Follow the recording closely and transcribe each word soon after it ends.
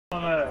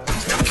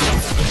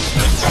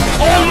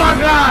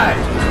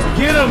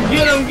him!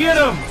 Get him! Get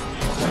him!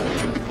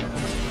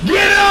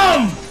 Get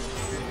him!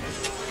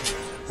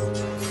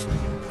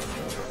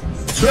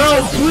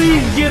 Bro,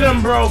 please get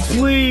him, bro,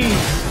 please.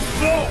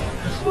 No!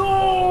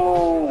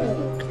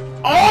 No!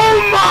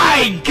 Oh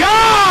my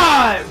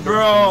God,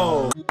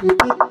 bro!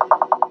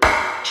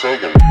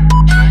 Second.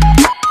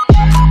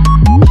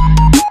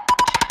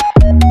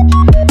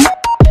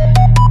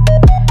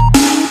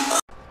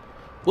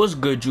 What's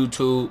good,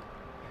 YouTube?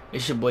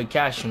 It's your boy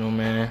Cashtional,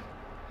 man.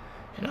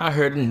 And I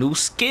heard a new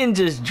skin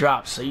just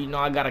dropped, so you know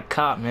I got a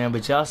cop, man.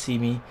 But y'all see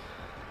me.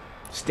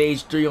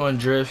 Stage 3 on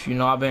drift. You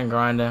know I've been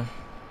grinding.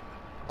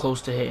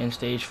 Close to hitting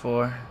stage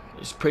 4.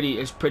 It's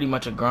pretty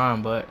much a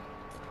grind, but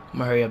I'm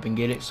gonna hurry up and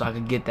get it so I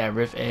can get that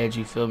rift edge,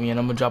 you feel me? And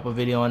I'm gonna drop a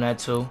video on that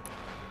too.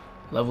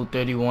 Level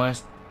 31,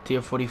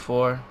 tier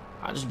 44.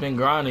 I just been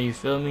grinding, you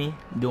feel me?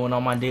 Doing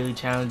all my daily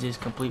challenges,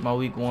 complete my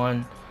week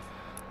 1.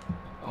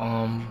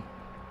 I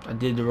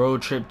did the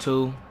road trip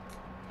too.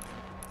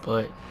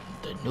 But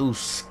the new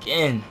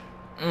skin.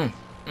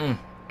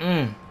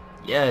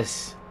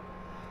 Yes.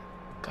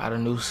 Got a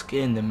new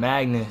skin, the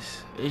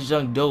Magnus. It's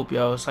junk dope,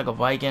 yo. It's like a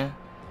Viking.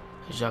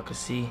 As y'all can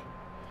see.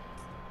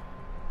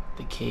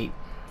 The cape.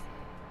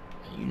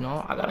 You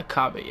know, I gotta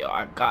cop it, yo.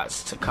 I got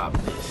to cop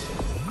this.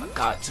 I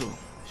got to.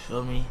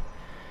 Feel me?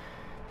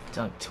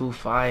 Junk 2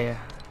 fire.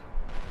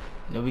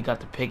 Then we got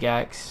the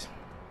pickaxe.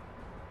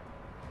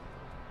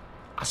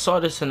 I saw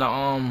this in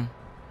the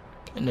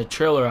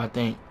trailer, I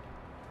think.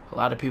 A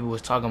lot of people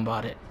was talking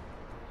about it.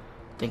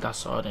 I think I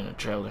saw it in the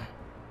trailer.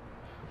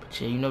 But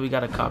yeah, you know we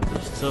gotta cop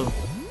this too.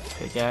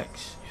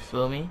 Pickaxe, you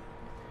feel me?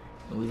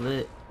 And we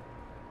lit.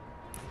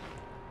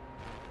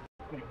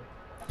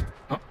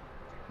 Huh?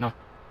 No.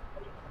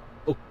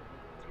 Oh.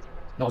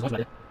 No, I was watching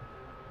that.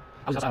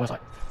 I was outside, I was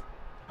outside.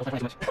 I was playing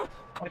too much.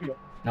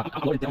 No,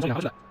 I'm loaded. I'm how much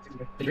is that?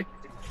 53?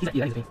 He's at,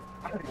 yeah, he's at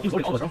 53. He was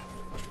loading all of us, bro.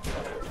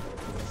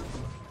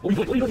 What are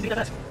you doing to get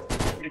that fast?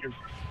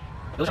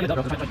 Let's try to get that,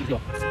 bro. Let's try to get the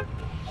deal.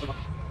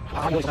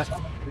 I'm going so fast.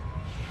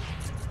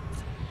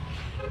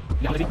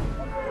 Yeah, how much is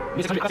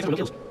he? 600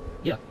 kills.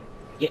 Yeah.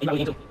 Yeah, in my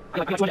game too. I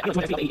got 200, I got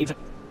 200, 80%.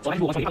 So I can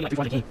do 120, I got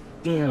 300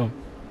 Damn.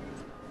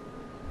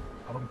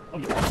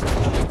 What, you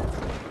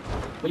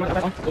want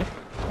that fast on? Go.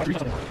 I'll reach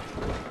something.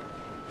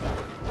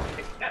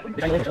 The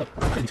guy in there, I'm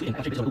trying to be shooting.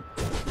 I'm trying to be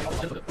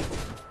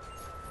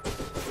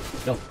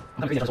Yo,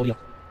 I'm crazy, that's all video.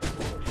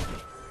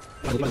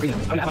 I'm crazy. I'm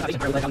gonna have my face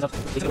and like stuff.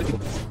 It's gonna be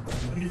people.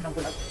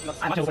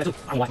 I'm watching over there too.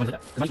 I'm watching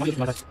that. There's money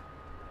from my face.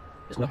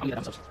 It's cool. I'm gonna get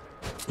that myself.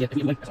 Yeah, if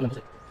we win, that's what I'm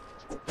gonna say.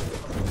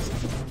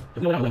 If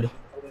we know what I'm gonna do.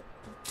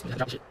 I'm gonna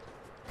drop the shit.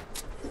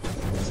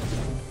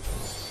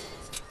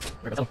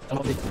 Right, tell him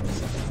what to do.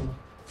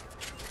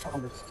 Oh.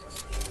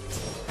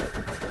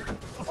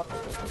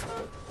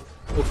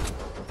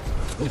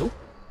 Wait, who?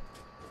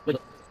 Wait,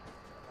 look.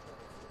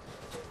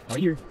 Right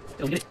here.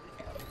 It'll get it.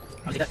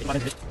 I'll take that. It's my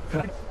benefit.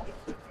 Okay.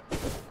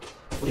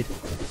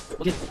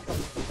 Okay.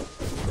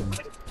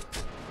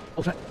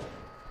 Oh, snap.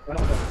 Well,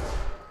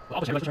 I'll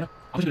push him right now.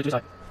 I'll push him to the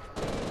side.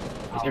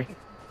 It's scary.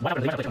 Why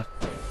not? Why not?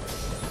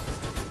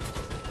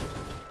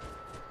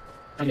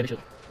 Trying to get a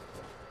shield.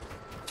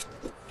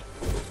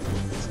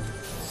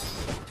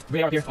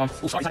 Bring it up here. Oh,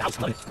 sorry. Ouch.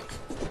 I'm loving it.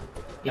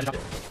 Yeah, I dropped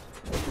it.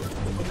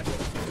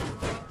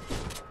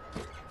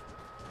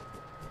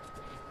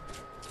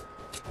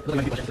 Look at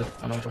my people too.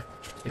 I'm not sure.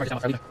 They probably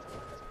sound like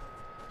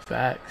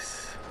facts.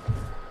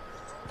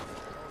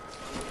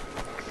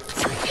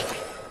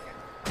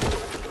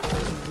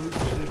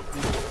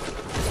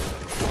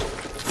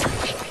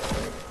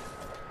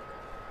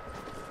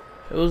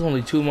 It was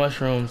only 2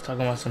 mushrooms,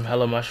 talking about some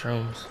hella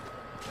mushrooms.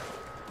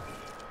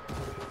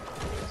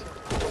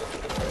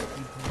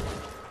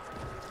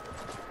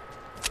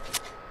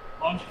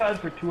 Launch pad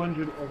for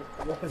 200 or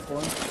what's it for?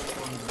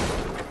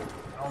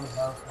 I only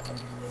have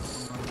 100.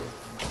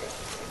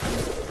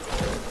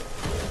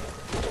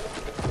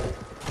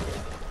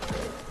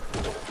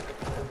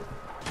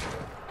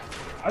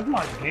 How's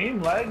my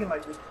game lagging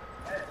like this?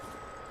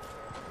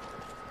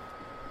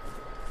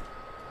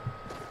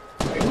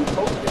 Hey, who's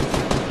posting?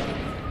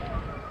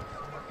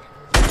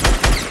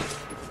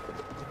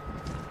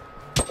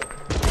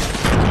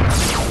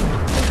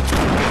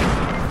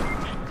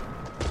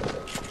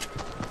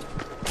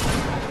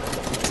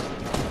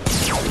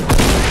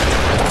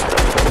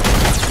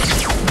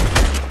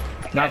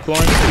 Knocked one.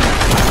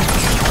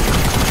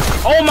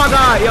 Oh my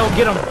God, yo,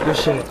 get him. Good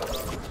shit.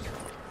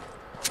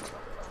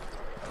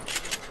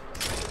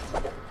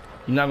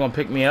 You not gonna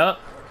pick me up?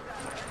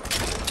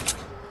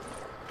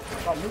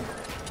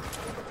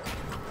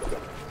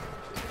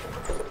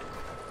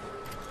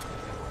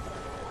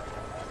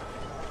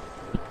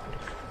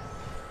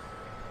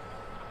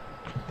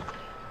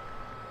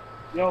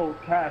 Yo,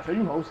 Cash, are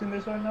you hosting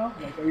this right now?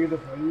 Like, are you the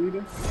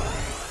leader?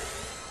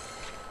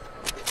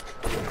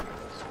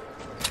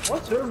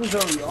 What servers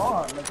are we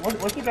on? Like,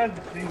 what's your guys'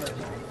 thing right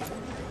now?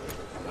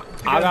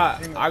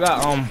 I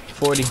got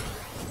 40.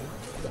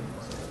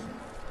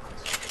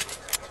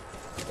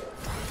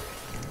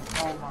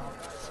 Oh my.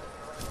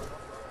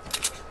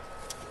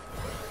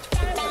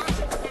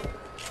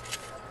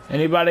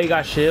 Anybody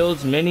got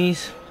shields,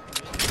 minis?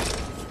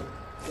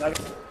 Yeah,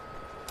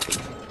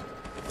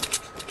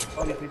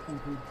 okay, take some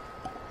too.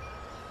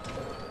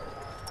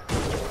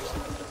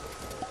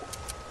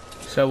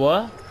 So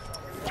what?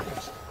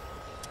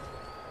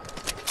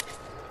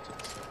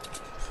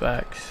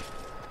 Facts.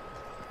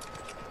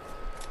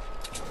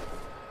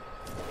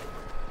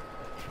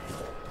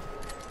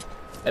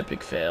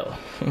 Epic fail.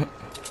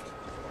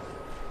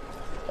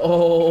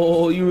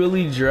 Oh, you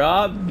really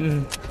dropped?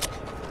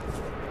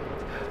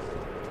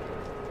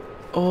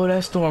 Oh,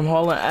 that storm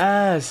hauling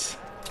ass.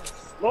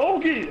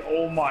 Logie!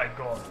 Oh my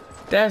god.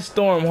 That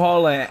storm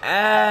hauling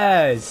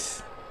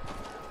ass.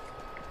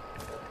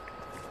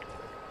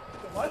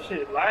 My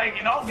shit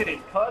lagging, I'm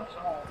getting touched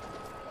on.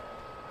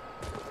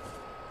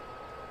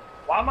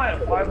 Why am I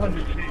at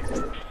 500 feet?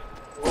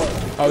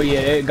 Oh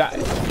yeah,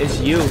 it's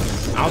you.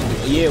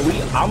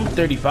 I'm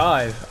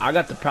 35. I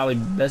got the probably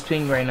best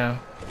ping right now.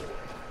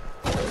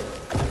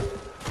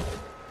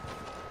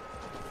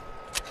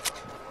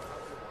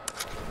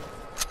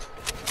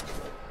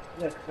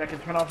 Yeah, 'cause I can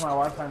turn off my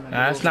Wi-Fi and then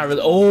That's not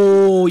really.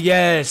 Oh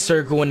yeah,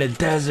 circle in the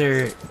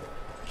desert.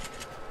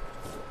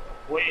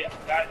 Wait,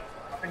 I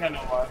think I know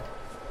why.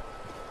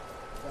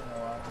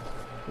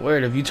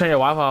 Weird. If you turn your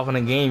Wi-Fi off in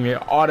a game,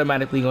 you're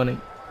automatically gonna.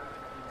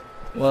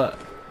 What?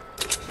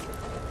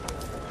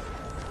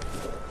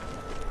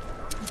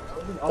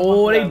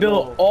 Oh, they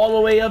built all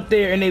the way up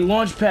there and they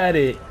launch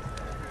padded.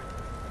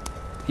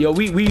 Yo,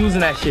 we using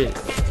that shit.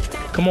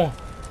 Come on,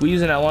 we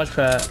using that launch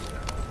pad.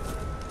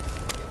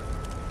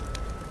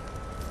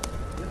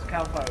 This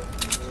campfire.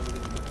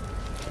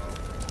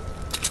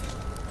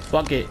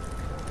 Fuck it.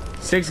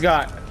 Six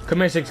got. Come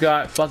here, Six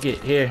got. Fuck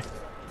it. Here.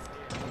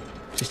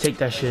 Just take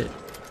that shit.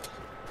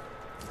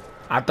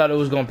 I thought it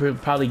was gonna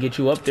probably get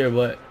you up there,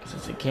 but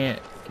since it can't,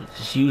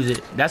 just use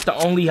it. That's the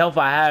only health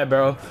I had,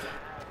 bro.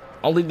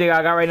 Only thing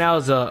I got right now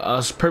is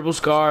a purple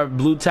scar,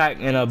 blue tack,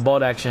 and a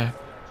bolt action.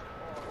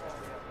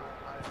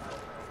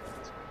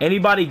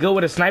 Anybody good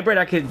with a sniper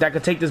that could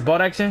take this bolt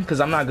action?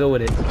 Cause I'm not good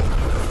with it.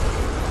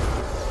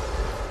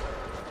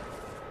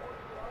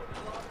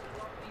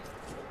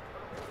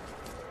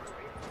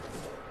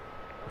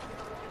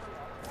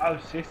 I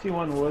was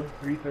 61 wood,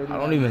 330. I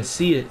don't even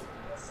see it.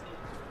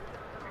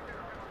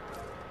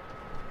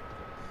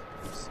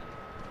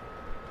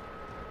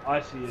 I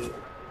see it.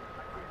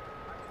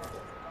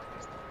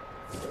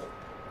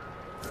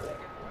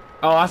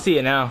 Oh, I see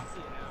it now.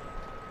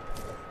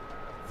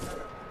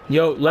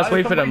 Yo, let's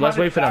wait for them. Let's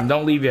wait for them.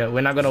 Don't leave yet.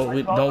 We're not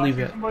gonna. Don't leave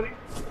yet.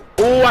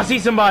 Oh, I see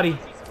somebody.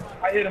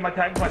 I hit him. I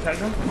tagged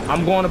him.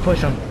 I'm going to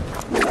push him.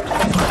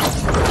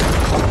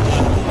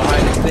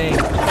 Behind this thing.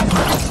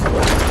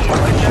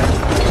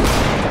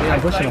 Yeah,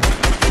 I'm pushing him.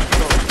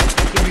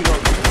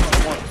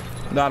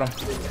 Got him.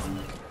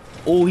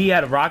 Oh, he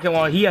had a rocket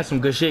launcher. He had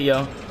some good shit,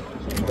 yo.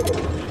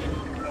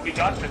 We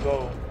got to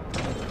go.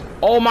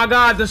 Oh my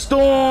God, the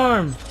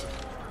storm.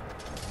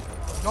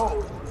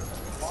 No.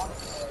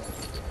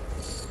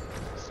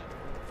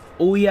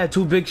 Oh, he had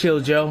two big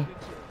shields, yo.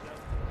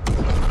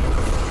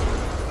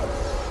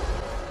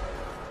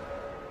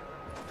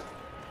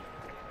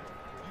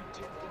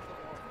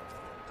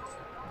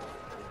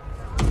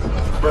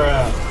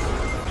 Bruh.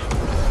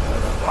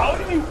 How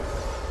do you?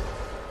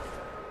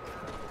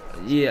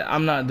 Yeah,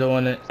 I'm not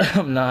doing it.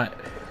 I'm not.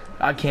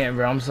 I can't,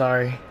 bro. I'm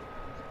sorry.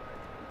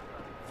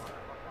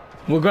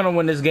 We're gonna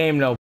win this game,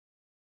 though.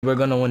 We're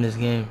gonna win this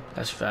game.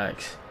 That's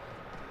facts.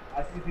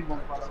 I see people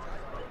in front of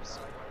us.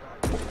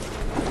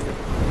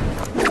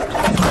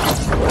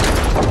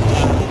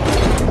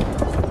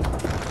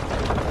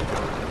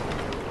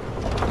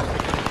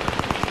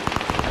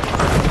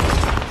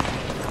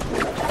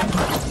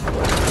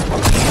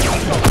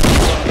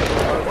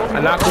 I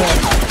knocked one.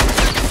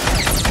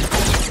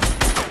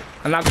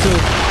 I knocked two.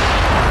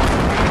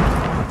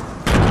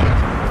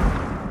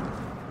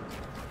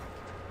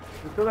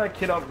 There's still that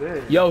kid up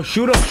there. Yo,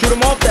 shoot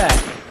him off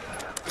that.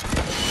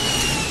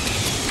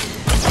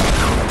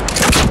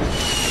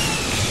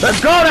 Let's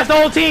go, that's the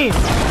whole team.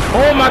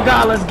 Oh my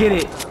God, let's get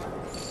it.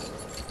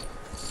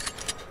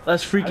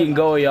 Let's freaking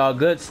go, y'all.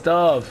 Good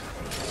stuff.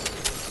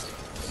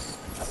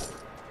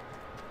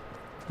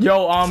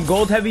 Yo,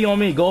 gold heavy on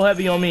me. Gold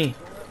heavy on me.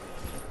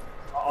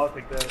 I'll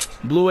take that.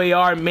 Blue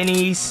AR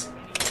minis.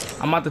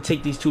 I'm about to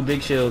take these two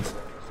big shields.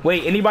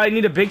 Wait, anybody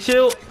need a big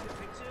shield?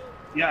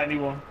 Yeah, I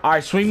need one. All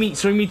right, swing me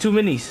two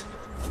minis.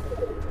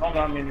 Hold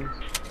on, minis.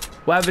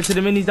 What happened to the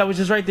minis that was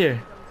just right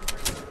there?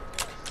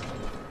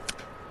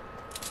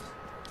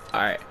 All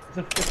right. It's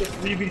a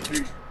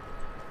 3v3.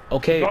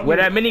 Okay, where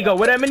that mini go?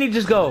 Where that mini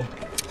just go?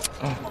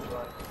 Oh.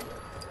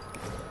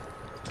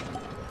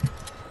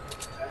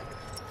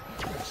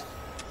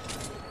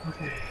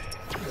 Okay.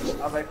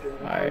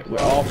 Alright, we're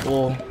all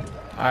full.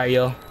 Alright,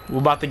 yo. We're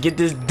about to get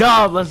this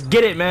dub. Let's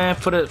get it, man.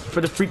 For the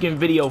freaking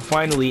video,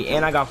 finally.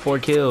 And I got 4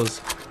 kills.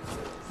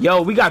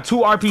 Yo, we got 2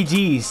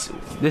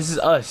 RPGs. This is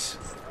us.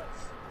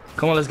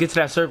 Come on, let's get to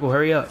that circle.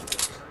 Hurry up.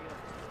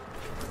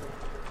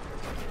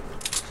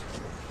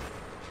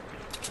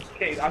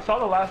 Okay, I saw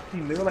the last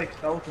team. They were like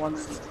stealth one.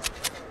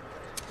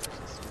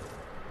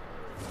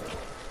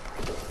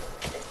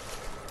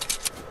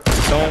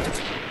 Don't.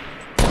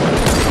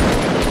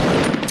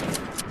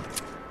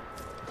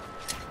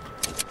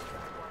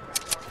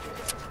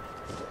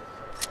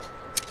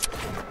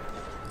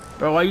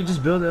 Bro, why you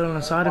just build it on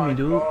the side of me,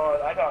 dude?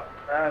 God, I got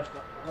crashed.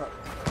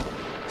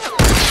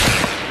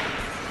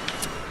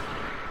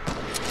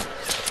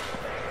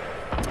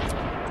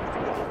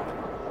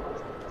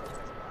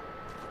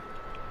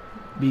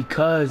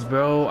 Because,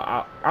 bro,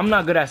 I'm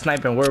not good at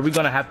sniping. We're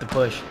gonna have to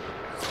push.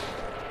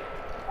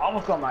 I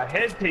almost got my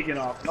head taken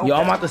off. No Yo,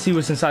 I'm about to see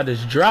what's inside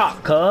this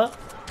drop, cuh.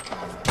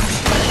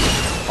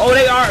 Oh,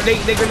 they are. They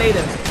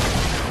grenading.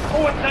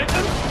 Oh, it's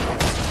Nathan?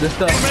 This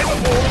stuff.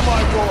 Oh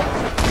my god.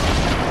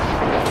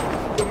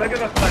 The mega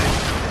the snipe.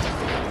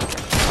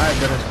 Alright,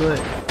 bro, that's good.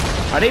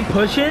 Are they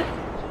pushing?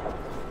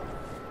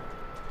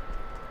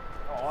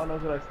 Oh, all I know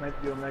is that I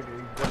sniped the Omega.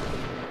 He's definitely...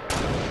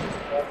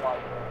 Oh my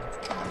god.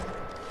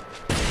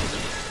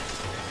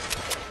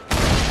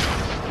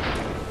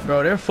 Bro,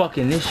 they're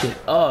fucking this shit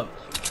up.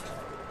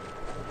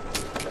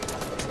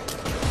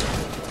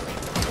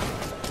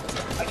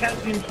 I can't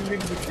see him shooting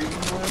the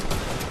shooting boy.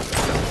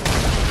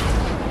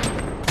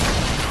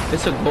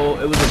 It's a goal.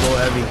 It was a goal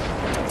heavy.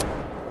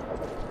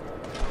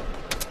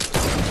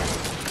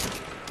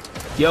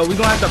 Yo, we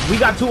gonna have to. We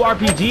got 2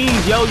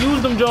 RPGs. Yo,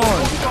 use them, John.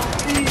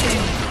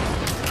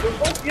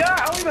 Yeah,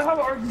 I don't even have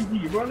an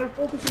RPG, bro. They're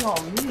focusing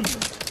on me.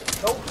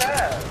 So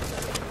fast.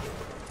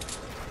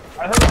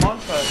 I heard him on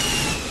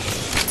fast.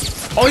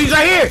 Oh, he's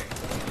right here.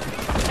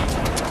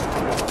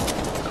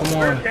 Come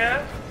on.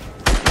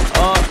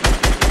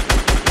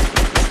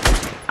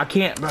 I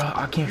can't, bro.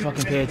 I can't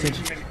fucking pay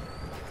attention.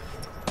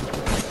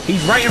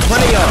 He's right in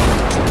front of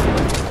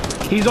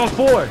y'all. He's on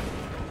 4.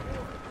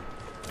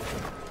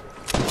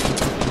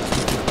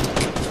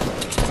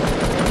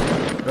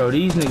 Bro,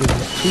 these niggas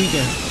is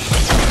tweaking.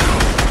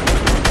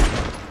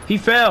 He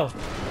fell.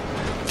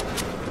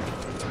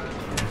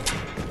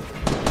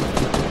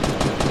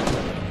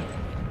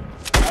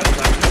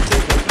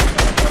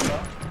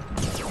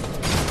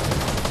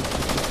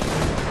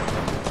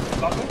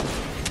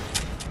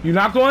 You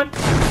knocked one?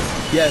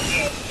 Yes.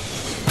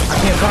 I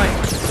can't find.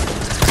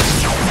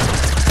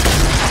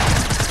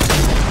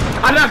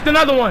 I knocked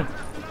another one.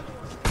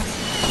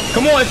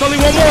 Come on, it's only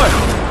one more.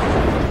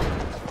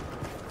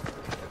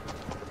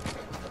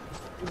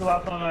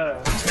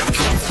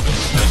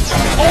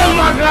 Oh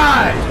my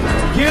god!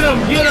 Get him,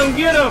 get him,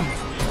 get him!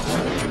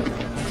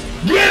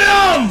 Get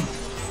him!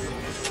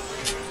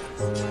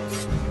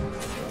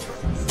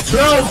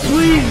 Bro,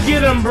 please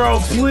get him, bro,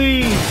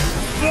 please.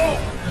 No!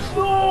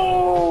 No!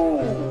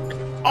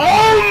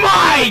 Oh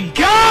my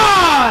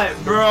god,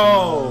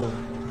 bro!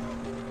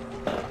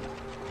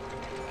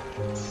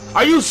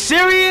 Are you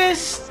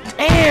serious?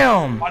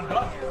 Damn!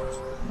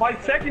 My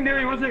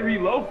secondary wasn't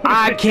reloaded.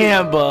 I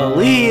can't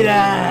believe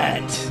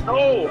that.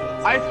 No,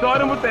 I saw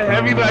him with the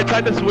heavy, but I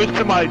tried to switch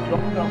to my.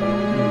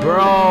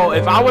 Bro,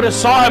 if I would have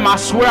saw him, I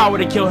swear I would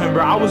have killed him,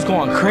 bro. I was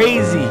going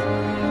crazy.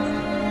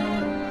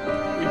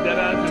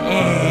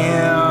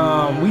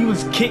 Damn, we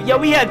was yo,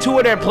 we had 2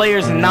 of their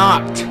players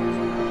knocked,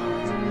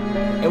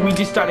 and we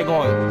just started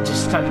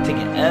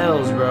taking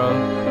L's, bro.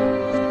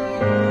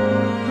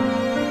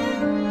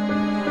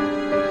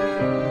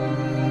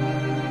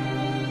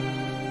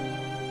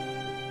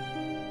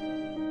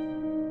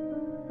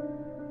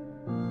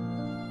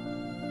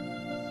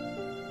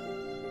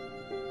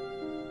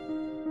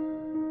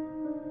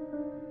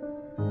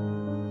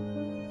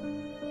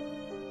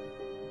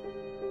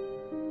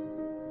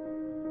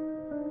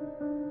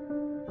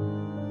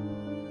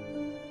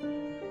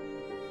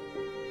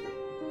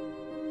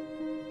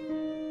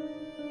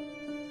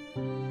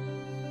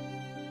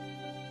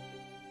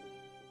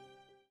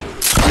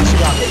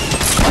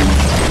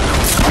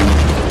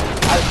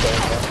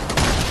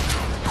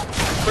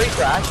 Pretty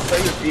trash, so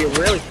you're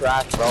really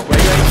trash, bro. Wait.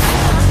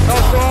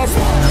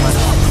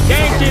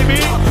 Gang, TV!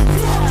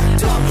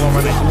 You wanna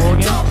run that duel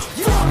again?